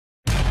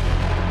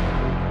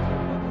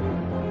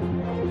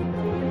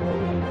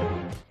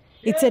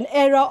It's an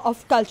era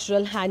of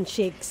cultural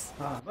handshakes.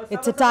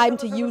 It's a time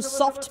to use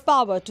soft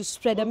power to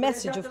spread a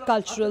message of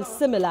cultural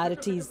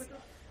similarities.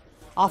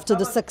 After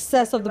the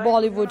success of the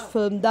Bollywood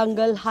film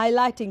Dangal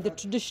highlighting the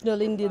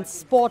traditional Indian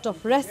sport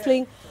of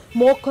wrestling,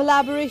 more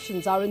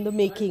collaborations are in the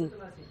making.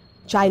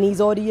 Chinese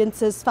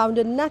audiences found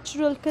a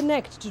natural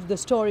connect to the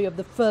story of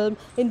the film,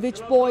 in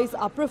which boys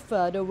are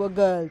preferred over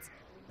girls.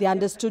 They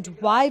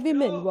understood why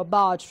women were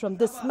barred from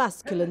this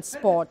masculine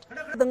sport.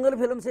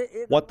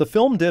 What the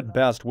film did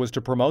best was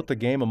to promote the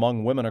game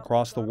among women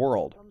across the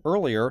world.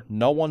 Earlier,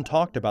 no one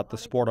talked about the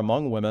sport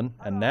among women,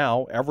 and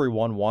now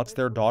everyone wants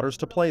their daughters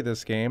to play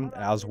this game,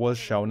 as was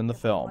shown in the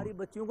film.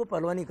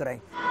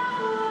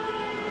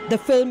 The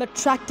film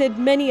attracted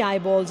many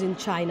eyeballs in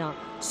China,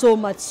 so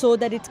much so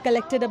that it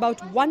collected about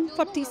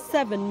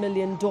 $147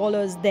 million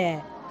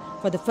there.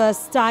 For the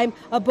first time,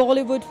 a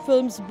Bollywood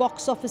film's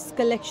box office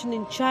collection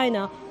in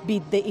China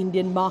beat the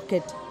Indian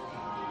market.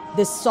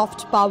 This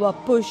soft power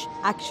push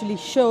actually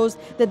shows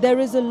that there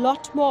is a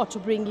lot more to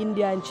bring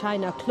India and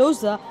China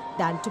closer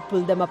than to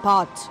pull them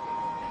apart.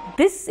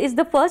 This is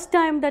the first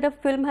time that a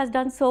film has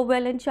done so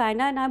well in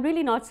China, and I'm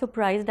really not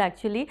surprised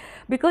actually,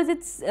 because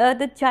it's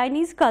the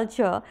Chinese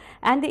culture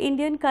and the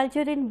Indian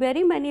culture in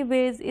very many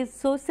ways is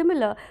so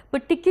similar,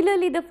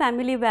 particularly the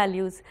family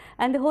values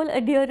and the whole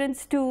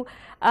adherence to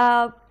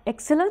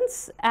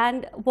excellence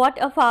and what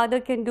a father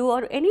can do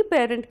or any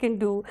parent can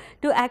do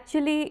to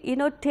actually,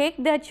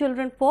 take their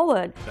children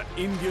forward.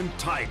 The Indian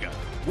tiger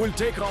will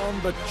take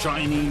on the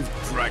Chinese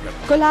dragon.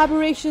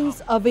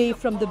 Collaborations away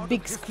from the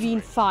big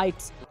screen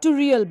fights to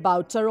real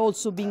bouts are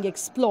also being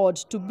explored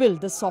to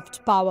build the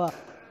soft power.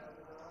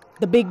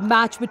 The big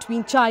match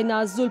between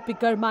China's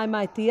Zulfikar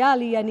Maimati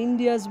Ali and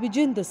India's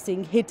Vijender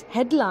Singh hit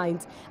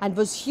headlines and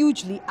was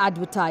hugely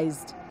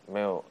advertised.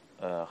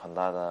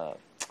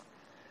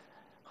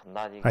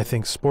 I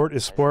think sport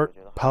is sport,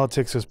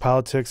 politics is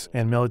politics,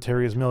 and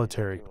military is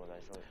military.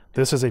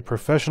 This is a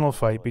professional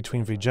fight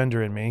between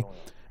Vijender and me,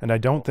 and I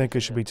don't think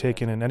it should be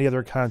taken in any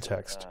other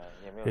context.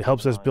 It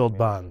helps us build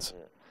bonds.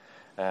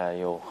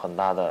 For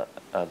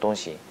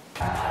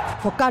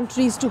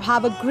countries to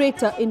have a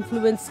greater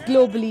influence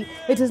globally,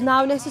 it is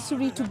now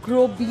necessary to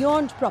grow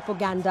beyond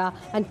propaganda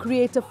and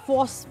create a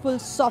forceful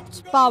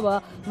soft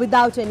power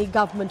without any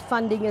government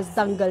funding, as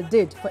Dangal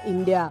did for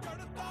India.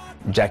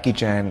 Jackie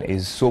Chan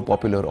is so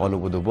popular all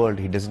over the world,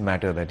 it doesn't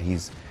matter that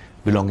he's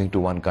belonging to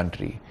one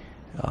country.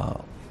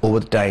 Over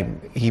the time,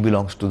 he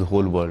belongs to the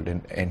whole world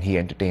and he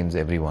entertains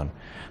everyone.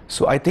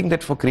 So I think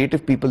that for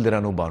creative people, there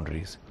are no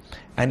boundaries.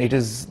 And it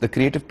is the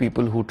creative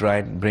people who try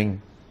and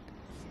bring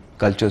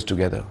cultures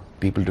together,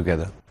 people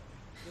together.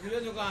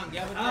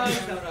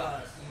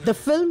 The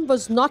film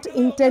was not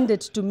intended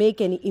to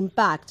make any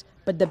impact,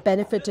 but the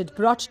benefit it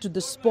brought to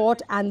the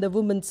sport and the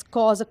women's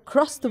cause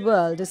across the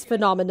world is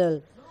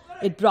phenomenal.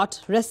 It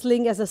brought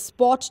wrestling as a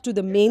sport to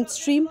the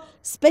mainstream,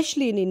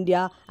 especially in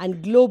India,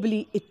 and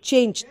globally it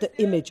changed the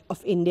image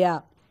of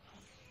India.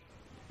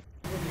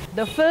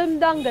 The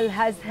film Dangal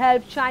has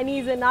helped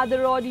Chinese and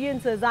other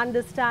audiences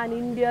understand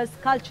India's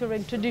culture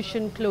and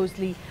tradition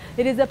closely.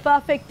 It is a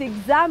perfect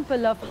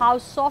example of how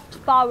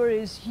soft power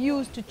is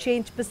used to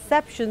change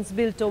perceptions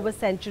built over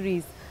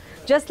centuries.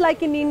 Just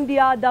like in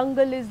India,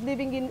 Dangal is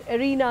living in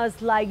arenas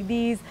like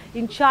these.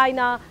 In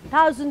China,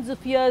 thousands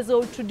of years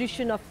old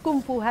tradition of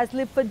Kung Fu has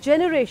lived for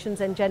generations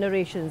and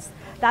generations.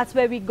 That's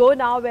where we go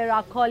now, where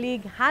our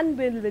colleague Han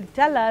Bin will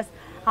tell us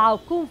how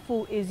Kung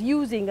Fu is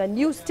using a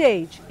new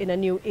stage in a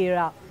new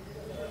era.